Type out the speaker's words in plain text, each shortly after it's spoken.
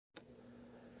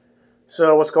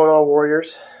So what's going on,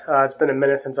 Warriors? It's been a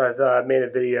minute since I've made a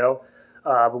video,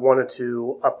 but wanted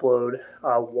to upload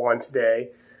one today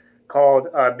called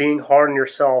 "Being Hard on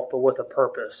Yourself but with a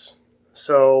Purpose."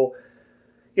 So,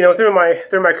 through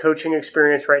my coaching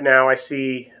experience right now, I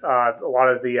see a lot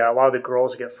of the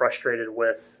girls get frustrated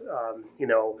with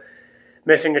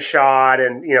missing a shot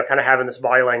and kind of having this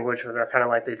body language where they're kind of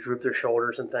like they droop their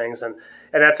shoulders and things, and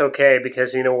that's okay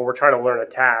because when we're trying to learn a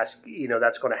task,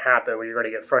 that's going to happen where you're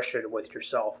going to get frustrated with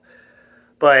yourself.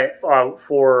 But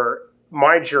for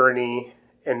my journey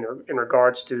in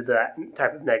regards to that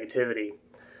type of negativity,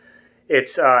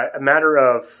 it's a matter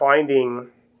of finding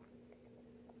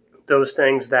those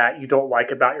things that you don't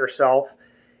like about yourself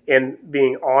and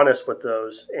being honest with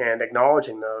those and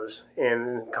acknowledging those.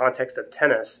 In the context of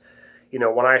tennis,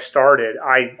 when I started,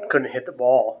 I couldn't hit the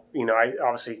ball. I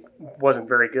obviously wasn't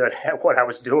very good at what I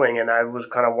was doing, and I was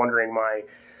kind of wondering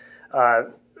my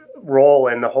role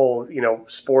in the whole,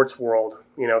 sports world,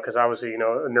 because I was a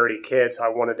nerdy kid, so I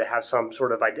wanted to have some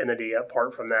sort of identity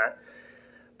apart from that.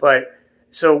 But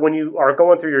so when you are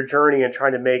going through your journey and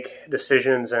trying to make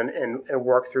decisions and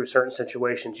work through certain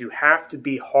situations, you have to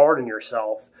be hard on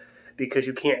yourself, because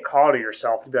you can't coddle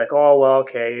yourself and be like, oh, well,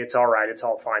 okay, it's all right, it's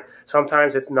all fine.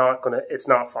 Sometimes it's not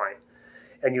fine.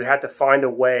 And you have to find a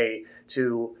way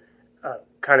to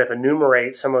kind of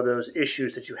enumerate some of those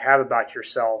issues that you have about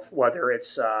yourself, whether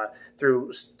it's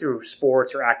through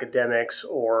sports or academics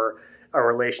or a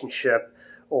relationship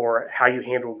or how you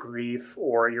handle grief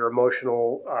or your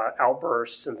emotional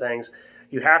outbursts and things.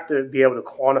 You have to be able to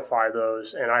quantify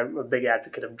those, and I'm a big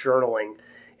advocate of journaling.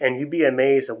 And you'd be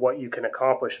amazed at what you can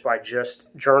accomplish by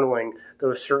just journaling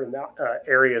those certain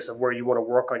areas of where you want to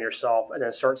work on yourself, and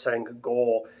then start setting a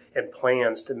goal and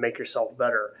plans to make yourself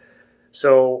better.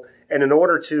 So, and in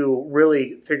order to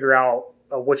really figure out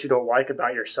what you don't like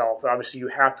about yourself, obviously you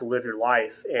have to live your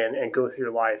life and go through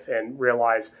your life and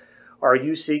realize, are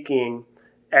you seeking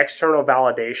external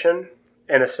validation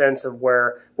in a sense of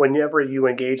where whenever you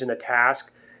engage in a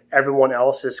task, everyone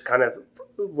else is kind of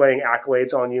laying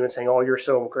accolades on you and saying, oh, you're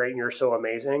so great and you're so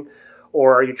amazing?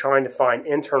 Or are you trying to find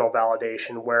internal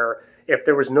validation where if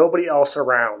there was nobody else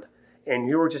around and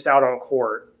you were just out on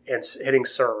court and hitting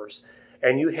serves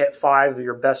and you hit 5 of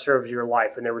your best serves of your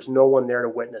life and there was no one there to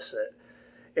witness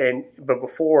it, but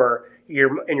before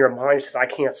you're in your mind says, I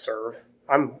can't serve,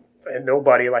 I'm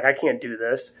nobody, like I can't do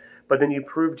this, but then you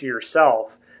prove to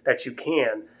yourself that you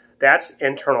can. That's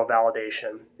internal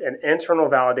validation. And internal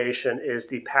validation is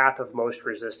the path of most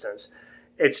resistance.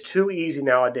 It's too easy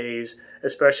nowadays,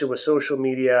 especially with social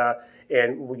media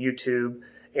and YouTube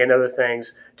and other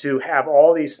things, to have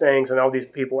all these things and all these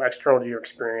people external to your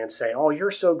experience say, oh,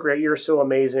 you're so great, you're so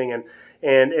amazing.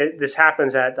 And this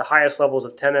happens at the highest levels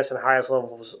of tennis and highest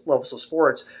levels of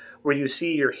sports, where you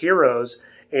see your heroes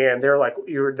and they're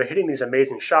hitting these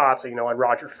amazing shots, like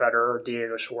Roger Federer or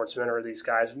Diego Schwartzman or these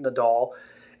guys, Nadal,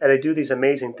 and they do these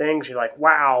amazing things. You're like,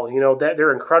 wow,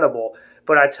 they're incredible.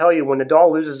 But I tell you, when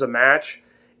Nadal loses a match,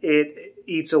 it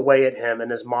eats away at him and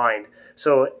his mind.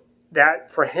 So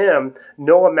that for him,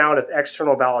 no amount of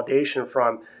external validation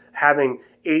from having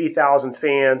 80,000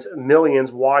 fans,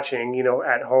 millions watching,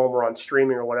 at home or on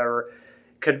streaming or whatever,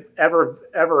 could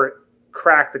ever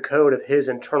crack the code of his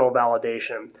internal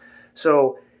validation.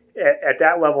 So at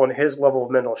that level and his level of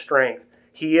mental strength,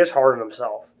 he is hard on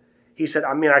himself. He said,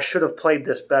 I should have played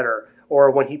this better.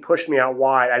 Or when he pushed me out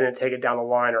wide, I didn't take it down the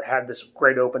line, or had this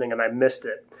great opening and I missed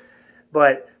it.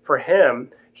 But for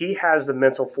him, he has the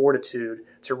mental fortitude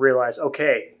to realize,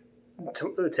 okay,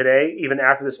 today, even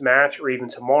after this match, or even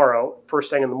tomorrow, first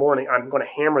thing in the morning, I'm going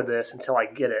to hammer this until I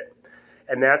get it.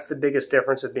 And that's the biggest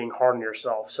difference of being hard on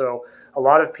yourself. So a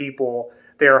lot of people,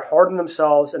 they are hard on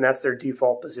themselves, and that's their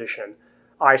default position.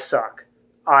 I suck.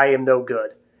 I am no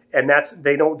good. And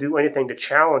they don't do anything to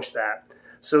challenge that.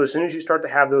 So as soon as you start to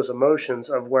have those emotions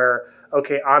of where,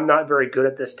 okay, I'm not very good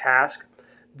at this task,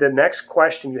 the next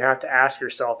question you have to ask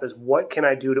yourself is, what can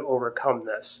I do to overcome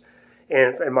this?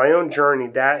 And in my own journey,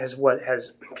 that is what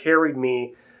has carried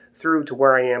me through to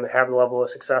where I am and have the level of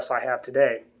success I have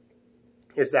today,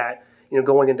 is that,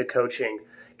 going into coaching,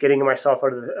 getting myself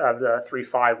out of the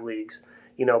 3-5 leagues,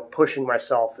 pushing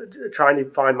myself, trying to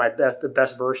find the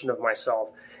best version of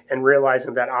myself, and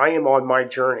realizing that I am on my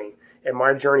journey, and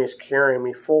my journey is carrying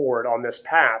me forward on this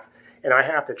path. And I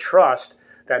have to trust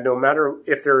that no matter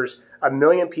if there's 1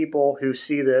 million people who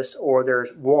see this or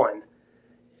there's one,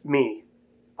 me,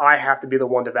 I have to be the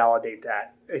one to validate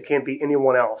that. It can't be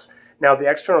anyone else. Now, the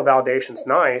external validation's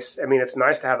nice. It's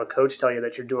nice to have a coach tell you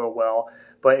that you're doing well,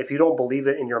 but if you don't believe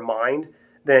it in your mind,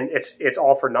 then it's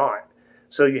all for naught.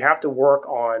 So you have to work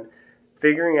on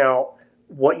figuring out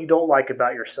what you don't like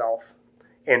about yourself,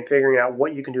 and figuring out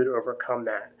what you can do to overcome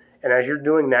that. And as you're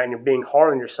doing that and you're being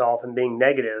hard on yourself and being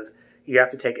negative, you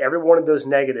have to take every one of those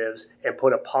negatives and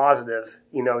put a positive,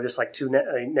 just like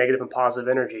negative and positive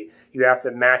energy. You have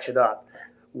to match it up.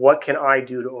 What can I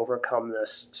do to overcome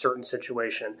this certain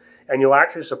situation? And you'll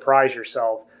actually surprise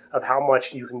yourself of how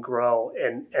much you can grow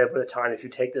over the time if you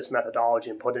take this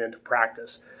methodology and put it into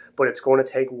practice. But it's going to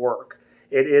take work.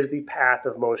 It is the path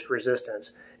of most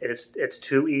resistance. It's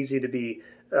too easy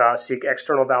to seek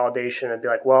external validation and be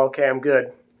like, well, okay, I'm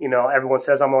good. Everyone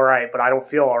says I'm all right, but I don't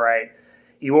feel all right.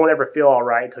 You won't ever feel all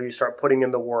right until you start putting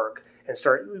in the work and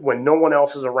when no one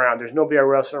else is around. There's nobody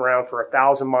else around for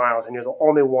 1,000 miles and you're the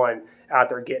only one out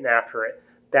there getting after it.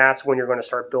 That's when you're going to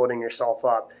start building yourself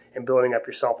up and building up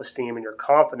your self-esteem and your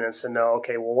confidence and know,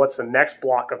 okay, well, what's the next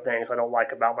block of things I don't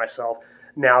like about myself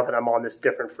now that I'm on this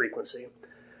different frequency?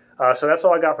 So that's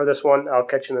all I got for this one. I'll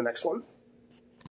catch you in the next one.